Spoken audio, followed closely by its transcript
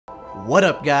What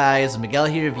up guys, Miguel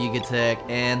here of YugaTech,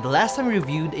 and the last time I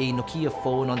reviewed a Nokia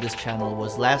phone on this channel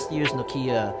was last year's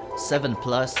Nokia 7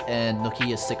 Plus and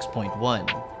Nokia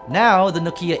 6.1. Now, the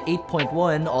Nokia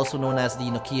 8.1, also known as the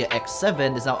Nokia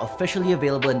X7, is now officially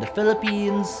available in the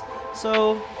Philippines,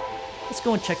 so let's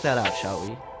go and check that out, shall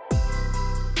we?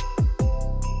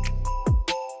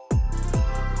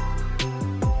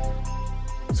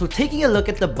 So taking a look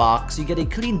at the box, you get a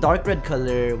clean dark red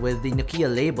color with the Nokia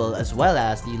label as well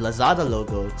as the Lazada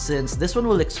logo, since this one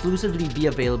will exclusively be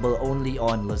available only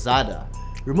on Lazada.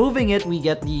 Removing it, we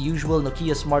get the usual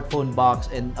Nokia smartphone box,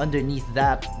 and underneath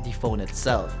that, the phone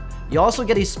itself. You also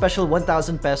get a special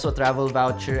 1,000 peso travel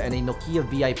voucher and a Nokia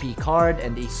VIP card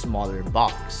and a smaller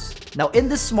box. Now in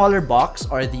this smaller box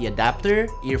are the adapter,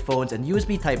 earphones, and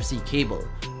USB Type-C cable.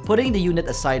 Putting the unit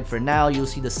aside for now, you'll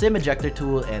see the SIM ejector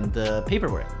tool and the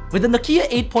paperwork. With the Nokia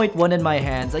 8.1 in my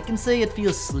hands, I can say it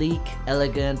feels sleek,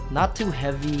 elegant, not too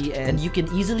heavy, and you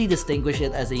can easily distinguish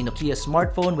it as a Nokia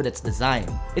smartphone with its design.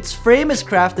 Its frame is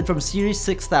crafted from Series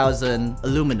 6000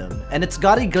 aluminum, and it's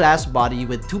got a glass body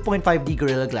with 2.5D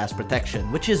Gorilla Glass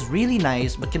protection, which is really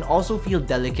nice but can also feel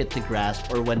delicate to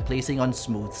grasp or when placing on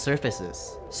smooth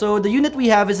surfaces. So the unit we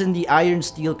have is in the iron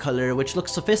steel color, which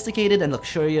looks sophisticated and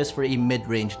luxurious for a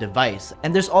mid-range device.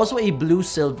 And there's also a blue,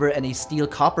 silver, and a steel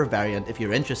copper variant if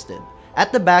you're interested.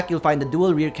 At the back, you'll find the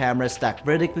dual rear cameras stacked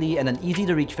vertically and an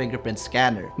easy-to-reach fingerprint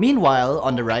scanner. Meanwhile,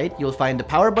 on the right, you'll find the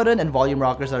power button and volume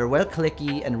rockers that are well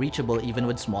clicky and reachable even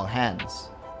with small hands.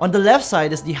 On the left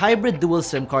side is the hybrid dual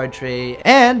SIM card tray,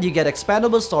 and you get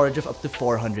expandable storage of up to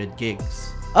 400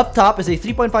 gigs. Up top is a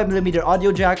 3.5mm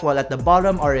audio jack, while at the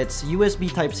bottom are its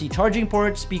USB Type-C charging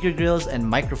port, speaker grills, and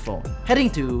microphone. Heading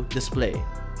to display.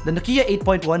 The Nokia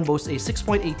 8.1 boasts a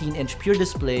 6.18-inch pure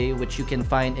display, which you can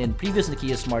find in previous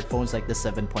Nokia smartphones like the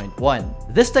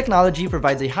 7.1. This technology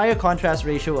provides a higher contrast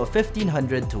ratio of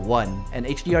 1500:1 and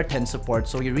HDR10 support,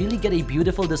 so you really get a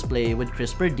beautiful display with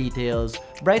crisper details,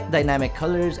 bright dynamic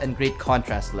colors, and great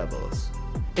contrast levels.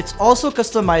 It's also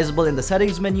customizable in the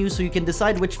settings menu, so you can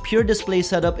decide which pure display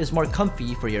setup is more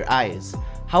comfy for your eyes.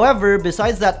 However,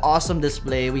 besides that awesome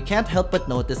display, we can't help but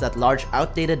notice that large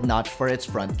outdated notch for its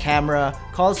front camera,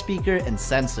 call speaker, and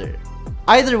sensor.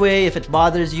 Either way, if it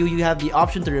bothers you, you have the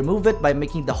option to remove it by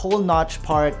making the whole notch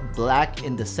part black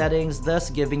in the settings, thus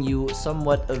giving you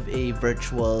somewhat of a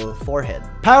virtual forehead.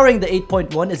 Powering the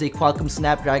 8.1 is a Qualcomm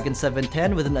Snapdragon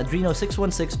 710 with an Adreno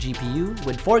 616 GPU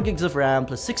with 4 gigs of RAM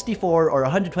plus 64 or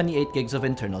 128 gigs of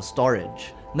internal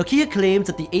storage. Nokia claims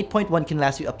that the 8.1 can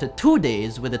last you up to 2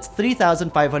 days with its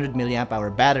 3500 mAh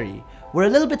battery. We're a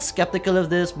little bit skeptical of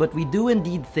this, but we do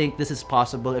indeed think this is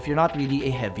possible if you're not really a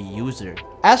heavy user.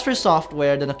 As for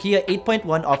software, the Nokia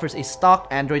 8.1 offers a stock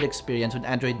Android experience with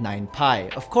Android 9 Pie.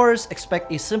 Of course,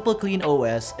 expect a simple clean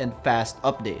OS and fast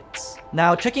updates.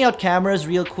 Now, checking out cameras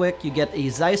real quick, you get a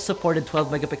Zeiss supported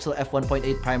 12MP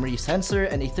f1.8 primary sensor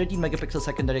and a 13MP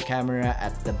secondary camera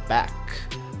at the back.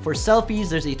 For selfies,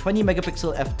 there's a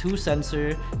 20MP f2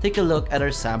 sensor. Take a look at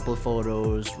our sample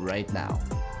photos right now.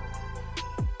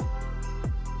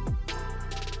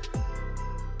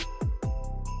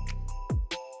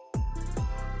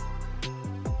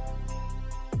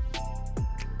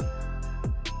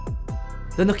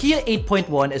 The Nokia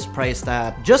 8.1 is priced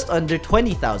at just under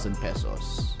 20,000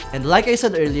 pesos. And like I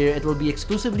said earlier, it will be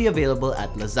exclusively available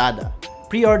at Lazada.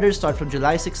 Pre-orders start from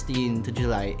July 16 to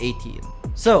July 18.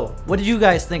 So, what did you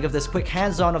guys think of this quick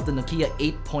hands-on of the Nokia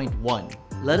 8.1?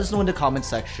 Let us know in the comment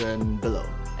section below.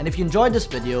 And if you enjoyed this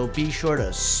video, be sure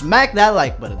to smack that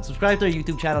like button, subscribe to our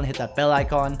YouTube channel, and hit that bell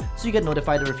icon so you get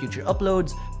notified of our future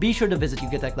uploads. Be sure to visit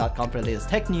YugaTech.com for the latest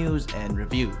tech news and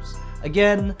reviews.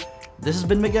 Again, this has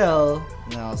been Miguel,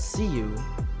 and I'll see you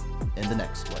in the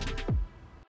next one.